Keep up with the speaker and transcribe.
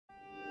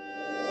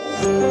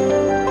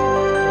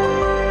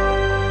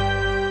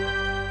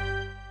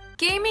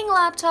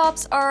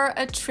laptops are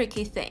a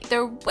tricky thing.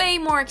 They're way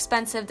more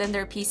expensive than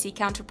their PC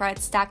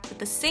counterparts stacked with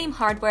the same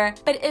hardware,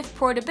 but if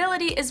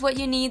portability is what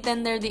you need,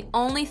 then they're the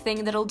only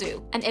thing that'll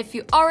do. And if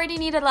you already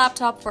need a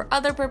laptop for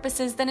other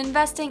purposes, then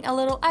investing a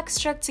little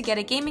extra to get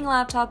a gaming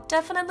laptop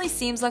definitely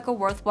seems like a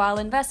worthwhile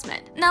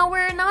investment. Now,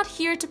 we're not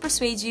here to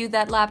persuade you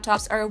that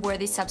laptops are a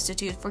worthy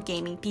substitute for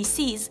gaming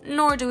PCs,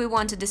 nor do we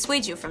want to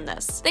dissuade you from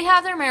this. They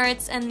have their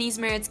merits, and these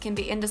merits can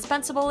be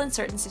indispensable in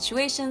certain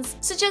situations,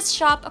 so just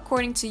shop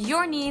according to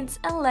your needs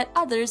and let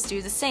others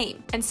do the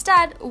same.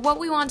 Instead, what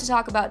we want to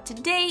talk about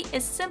today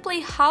is simply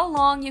how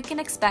long you can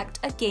expect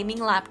a gaming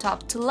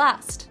laptop to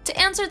last. To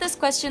answer this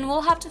question,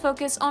 we'll have to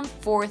focus on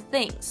 4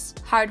 things: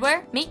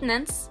 hardware,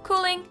 maintenance,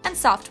 cooling, and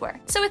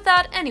software. So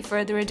without any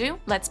further ado,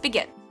 let's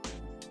begin.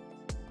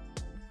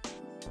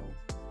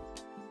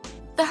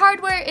 The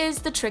hardware is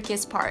the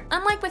trickiest part.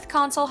 Unlike with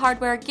console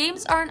hardware,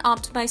 games aren't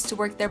optimized to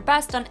work their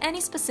best on any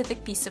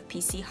specific piece of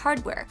PC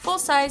hardware,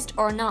 full-sized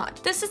or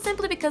not. This is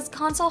simply because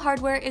console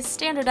hardware is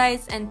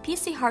standardized and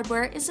PC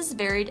hardware is as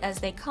varied as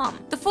they come.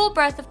 The full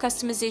breadth of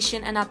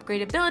customization and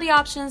upgradability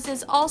options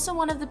is also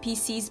one of the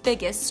PC's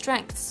biggest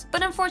strengths.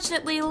 But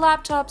unfortunately,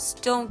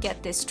 laptops don't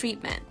get this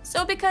treatment.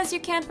 So because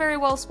you can't very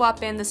well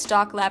swap in the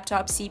stock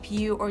laptop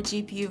CPU or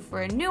GPU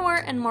for a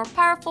newer and more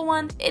powerful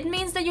one, it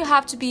means that you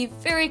have to be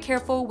very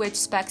careful which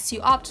specs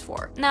you opt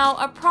for. Now,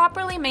 a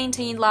properly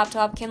maintained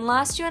laptop can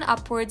last you an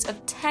upwards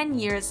of 10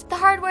 years. The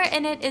hardware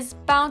in it is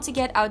bound to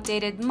get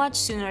outdated much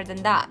sooner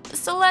than that.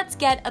 So let's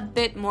get a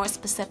bit more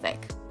specific.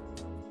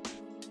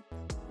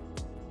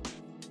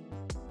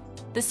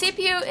 The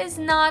CPU is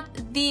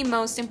not the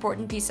most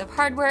important piece of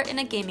hardware in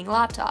a gaming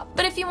laptop,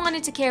 but if you want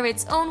it to carry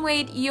its own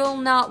weight, you'll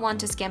not want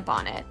to skimp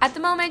on it. At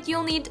the moment,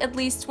 you'll need at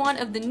least one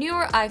of the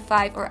newer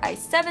i5 or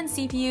i7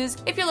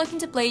 CPUs if you're looking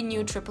to play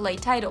new AAA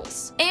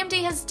titles.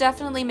 AMD has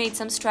definitely made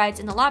some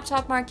strides in the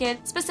laptop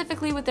market,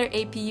 specifically with their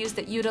APUs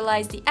that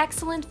utilize the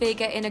excellent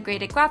Vega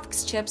integrated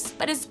graphics chips,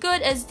 but as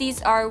good as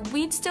these are,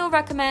 we'd still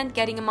recommend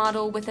getting a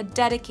model with a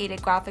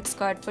dedicated graphics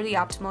card for the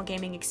optimal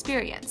gaming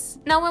experience.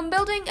 Now, when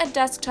building a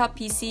desktop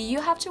PC,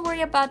 you have to worry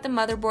about the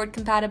motherboard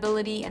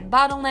compatibility and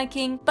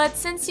bottlenecking, but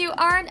since you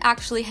aren't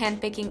actually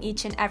handpicking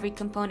each and every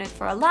component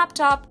for a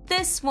laptop,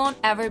 this won't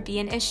ever be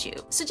an issue.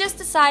 So just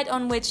decide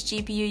on which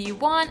GPU you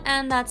want,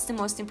 and that's the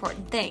most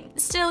important thing.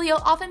 Still,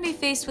 you'll often be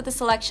faced with a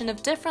selection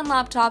of different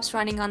laptops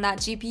running on that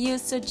GPU,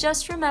 so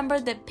just remember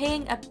that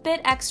paying a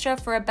bit extra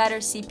for a better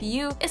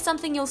CPU is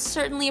something you'll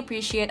certainly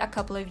appreciate a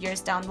couple of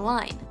years down the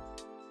line.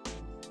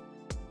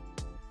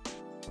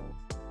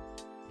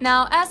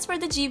 Now, as for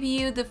the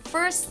GPU, the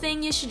first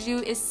thing you should do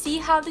is see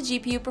how the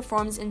GPU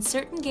performs in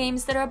certain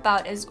games that are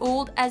about as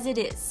old as it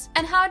is,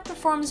 and how it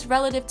performs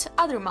relative to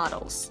other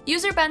models.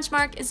 User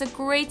Benchmark is a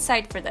great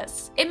site for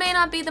this. It may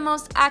not be the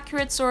most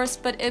accurate source,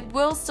 but it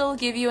will still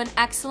give you an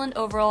excellent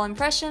overall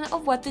impression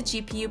of what the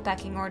GPU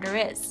pecking order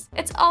is.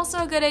 It's also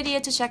a good idea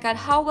to check out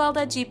how well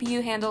that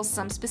GPU handles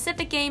some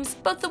specific games,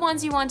 both the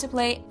ones you want to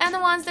play and the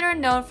ones that are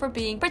known for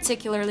being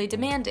particularly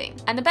demanding.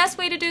 And the best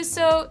way to do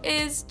so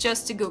is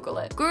just to Google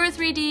it.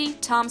 Guru3D,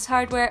 Tom's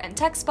Hardware, and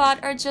TechSpot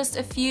are just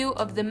a few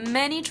of the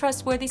many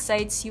trustworthy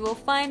sites you will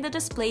find that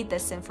display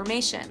this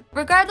information.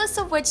 Regardless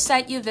of which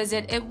site you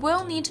visit, it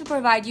will need to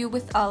provide you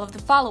with all of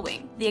the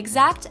following: the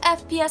exact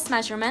FPS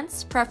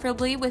measurements,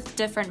 preferably with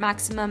different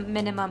maximum,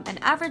 minimum,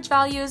 and average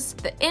values,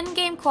 the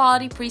in-game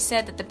quality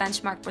preset that the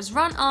benchmark was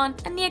run on,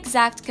 and the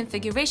exact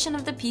configuration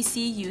of the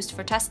PC used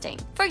for testing.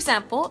 For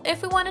example,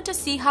 if we wanted to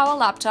see how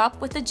a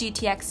laptop with a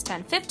GTX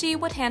 1050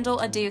 would handle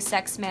a Deus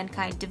Ex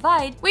Mankind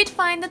Divide, we'd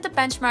find that the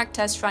benchmark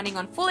test running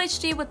on Full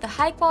HD with the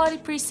high quality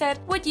preset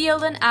would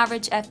yield an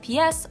average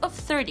FPS of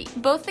 30.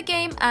 Both the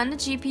game and the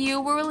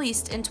GPU were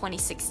released in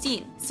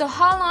 2016. So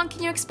how long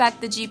can you expect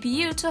the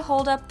GPU to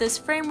hold up this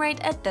frame rate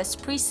at this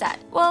preset?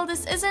 Well,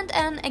 this isn't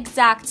an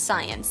exact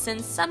science,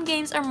 since some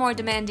games are more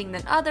demanding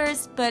than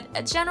others, but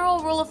a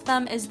general rule of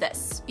thumb is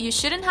this: you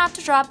shouldn't have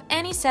to drop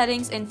any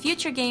settings in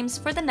future games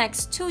for the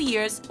next 2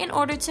 years in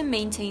order to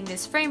maintain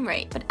this frame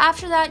rate, but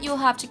after that you'll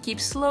have to keep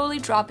slowly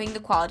dropping the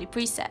quality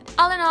preset.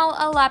 All in all,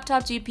 a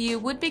laptop GPU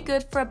would be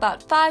good for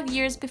about 5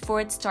 years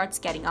before it starts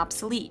getting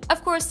obsolete.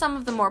 Of course, some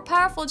of the more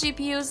powerful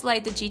GPUs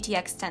like the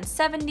GTX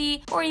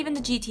 1070 or even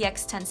the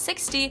GTX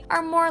 1060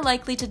 are more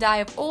likely to die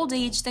of old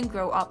age than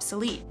grow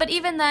obsolete, but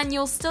even then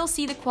you'll still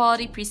see the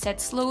quality preset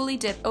slowly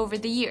dip over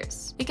the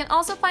years. You can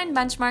also find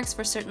benchmarks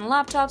for certain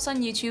laptops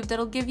on YouTube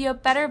that'll give you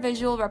a better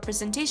visual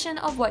representation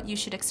of what you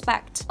should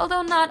expect,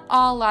 although not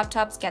all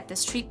laptops get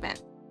this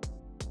treatment.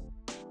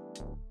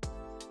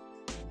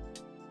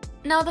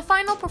 Now, the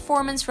final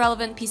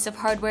performance-relevant piece of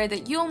hardware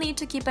that you'll need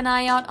to keep an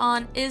eye out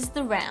on is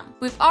the RAM.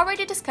 We've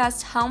already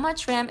discussed how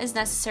much RAM is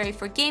necessary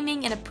for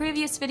gaming in a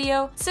previous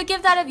video, so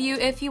give that a view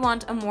if you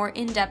want a more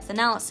in-depth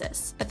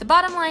analysis. But the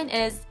bottom line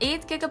is,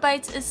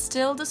 8GB is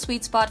still the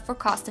sweet spot for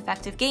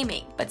cost-effective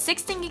gaming, but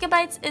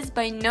 16GB is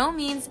by no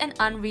means an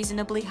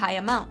unreasonably high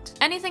amount.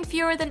 Anything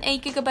fewer than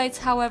 8GB,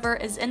 however,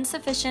 is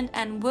insufficient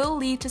and will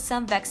lead to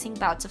some vexing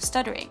bouts of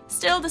stuttering.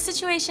 Still, the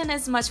situation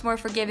is much more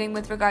forgiving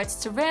with regards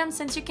to RAM,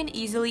 since you can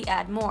easily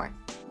add more.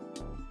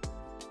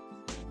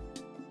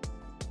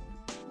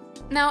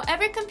 Now,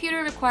 every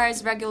computer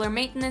requires regular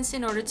maintenance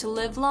in order to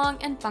live long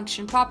and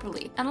function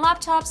properly, and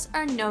laptops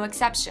are no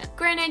exception.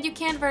 Granted, you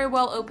can't very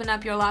well open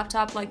up your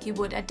laptop like you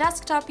would a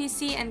desktop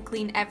PC and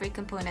clean every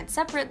component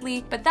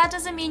separately, but that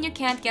doesn't mean you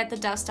can't get the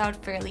dust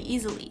out fairly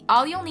easily.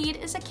 All you'll need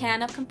is a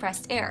can of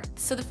compressed air.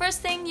 So the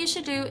first thing you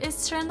should do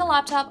is turn the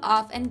laptop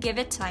off and give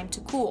it time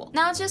to cool.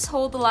 Now just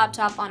hold the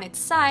laptop on its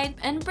side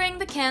and bring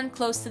the can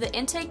close to the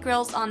intake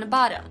grills on the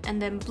bottom,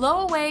 and then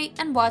blow away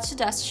and watch the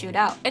dust shoot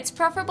out. It's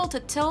preferable to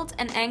tilt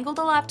and angle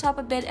the laptop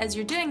a bit as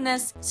you're doing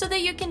this so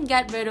that you can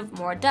get rid of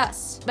more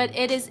dust. But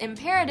it is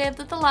imperative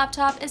that the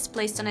laptop is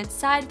placed on its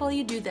side while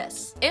you do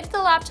this. If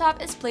the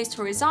laptop is placed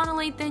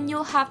horizontally, then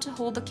you'll have to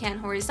hold the can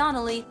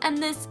horizontally, and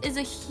this is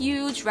a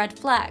huge red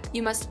flag.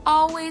 You must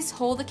always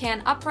hold the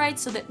can upright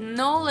so that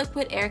no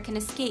liquid air can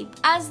escape,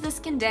 as this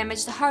can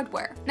damage the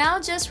hardware. Now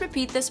just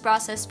repeat this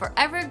process for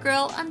every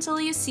grill until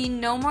you see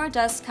no more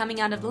dust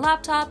coming out of the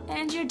laptop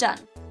and you're done.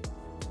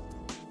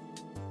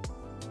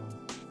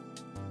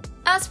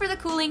 As for the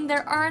cooling,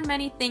 there aren't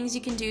many things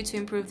you can do to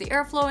improve the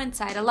airflow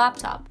inside a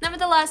laptop.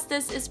 Nevertheless,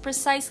 this is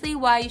precisely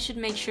why you should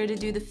make sure to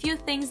do the few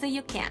things that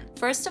you can.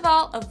 First of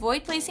all,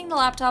 avoid placing the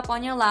laptop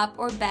on your lap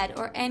or bed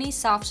or any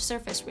soft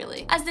surface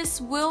really, as this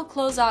will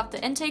close off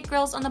the intake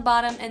grills on the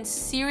bottom and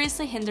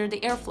seriously hinder the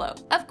airflow.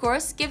 Of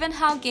course, given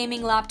how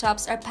gaming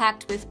laptops are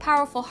packed with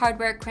powerful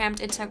hardware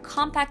crammed into a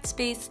compact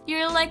space,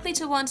 you're likely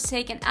to want to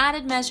take an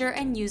added measure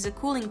and use a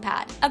cooling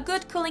pad. A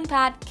good cooling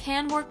pad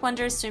can work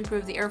wonders to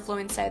improve the airflow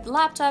inside the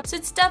laptop,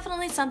 so it's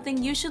definitely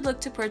something you should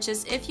look to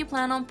purchase if you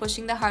plan on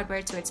pushing the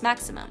hardware to its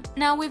maximum.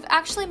 Now, we've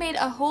actually made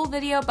a whole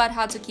video about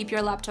how to keep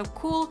your laptop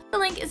cool. The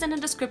link is in the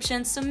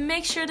description, so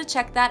make sure to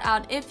check that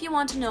out if you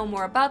want to know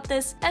more about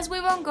this, as we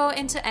won't go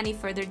into any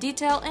further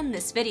detail in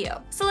this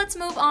video. So let's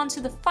move on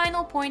to the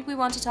final point we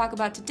want to talk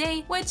about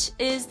today, which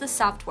is the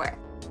software.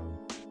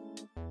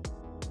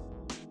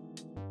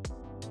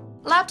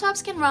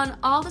 Laptops can run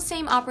all the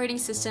same operating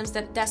systems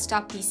that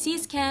desktop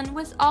PCs can,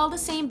 with all the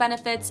same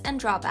benefits and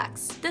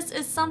drawbacks. This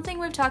is something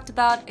we've talked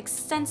about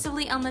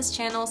extensively on this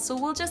channel, so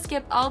we'll just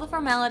skip all the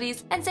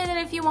formalities and say that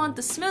if you want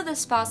the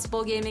smoothest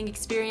possible gaming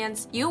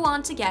experience, you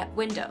want to get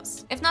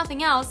Windows. If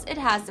nothing else, it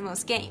has the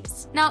most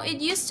games. Now,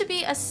 it used to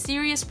be a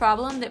serious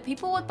problem that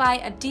people would buy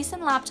a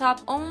decent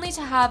laptop only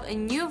to have a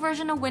new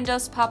version of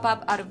Windows pop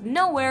up out of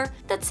nowhere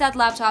that said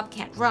laptop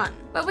can't run.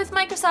 But with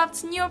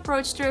Microsoft's new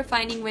approach to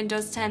refining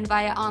Windows 10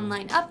 via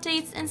online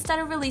updates instead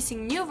of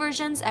releasing new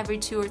versions every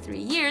 2 or 3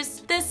 years,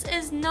 this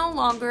is no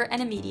longer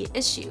an immediate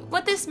issue.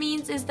 What this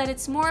means is that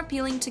it's more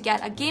appealing to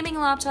get a gaming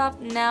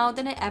laptop now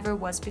than it ever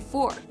was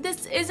before.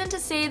 This isn't to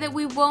say that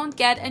we won't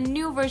get a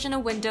new version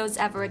of Windows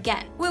ever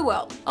again. We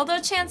will, although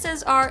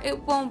chances are it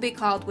won't be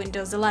called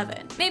Windows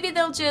 11. Maybe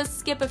they'll just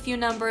skip a few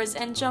numbers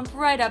and jump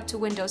right up to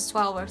Windows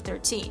 12 or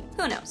 13.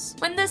 Who knows?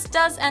 When this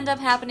does end up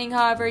happening,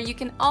 however, you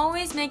can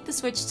always make the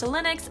switch to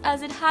Linux,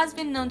 as it has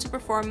been known to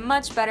perform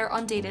much better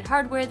on dated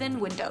hardware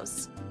than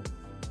Windows.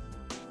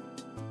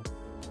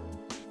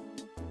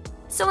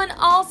 So when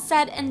all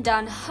said and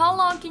done, how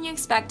long can you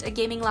expect a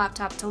gaming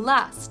laptop to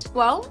last?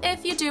 Well,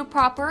 if you do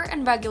proper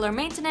and regular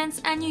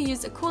maintenance and you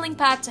use a cooling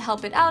pad to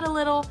help it out a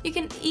little, you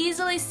can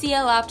easily see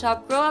a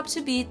laptop grow up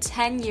to be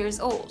 10 years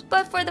old.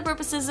 But for the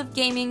purposes of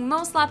gaming,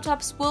 most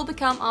laptops will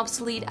become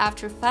obsolete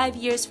after 5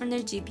 years from their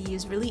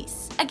GPU's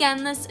release.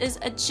 Again, this is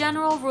a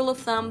general rule of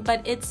thumb,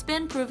 but it's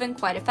been proven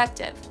quite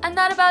effective. And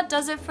that about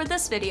does it for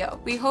this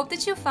video. We hope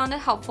that you found it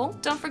helpful.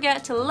 Don't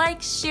forget to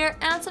like, share,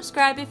 and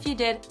subscribe if you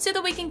did, so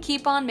that we can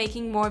keep on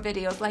making more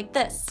videos like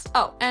this.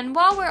 Oh, and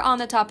while we're on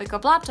the topic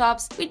of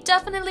laptops, we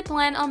definitely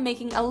plan on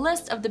making a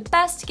list of the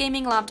best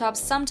gaming laptops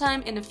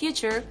sometime in the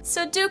future,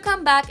 so do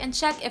come back and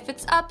check if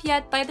it's up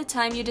yet by the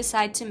time you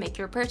decide to make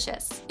your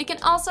purchase. You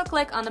can also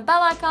click on the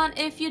bell icon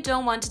if you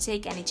don't want to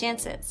take any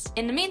chances.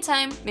 In the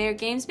meantime, may your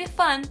games be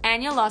fun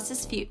and your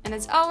losses few. And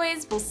as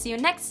always, we'll see you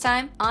next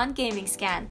time on Gaming Scan.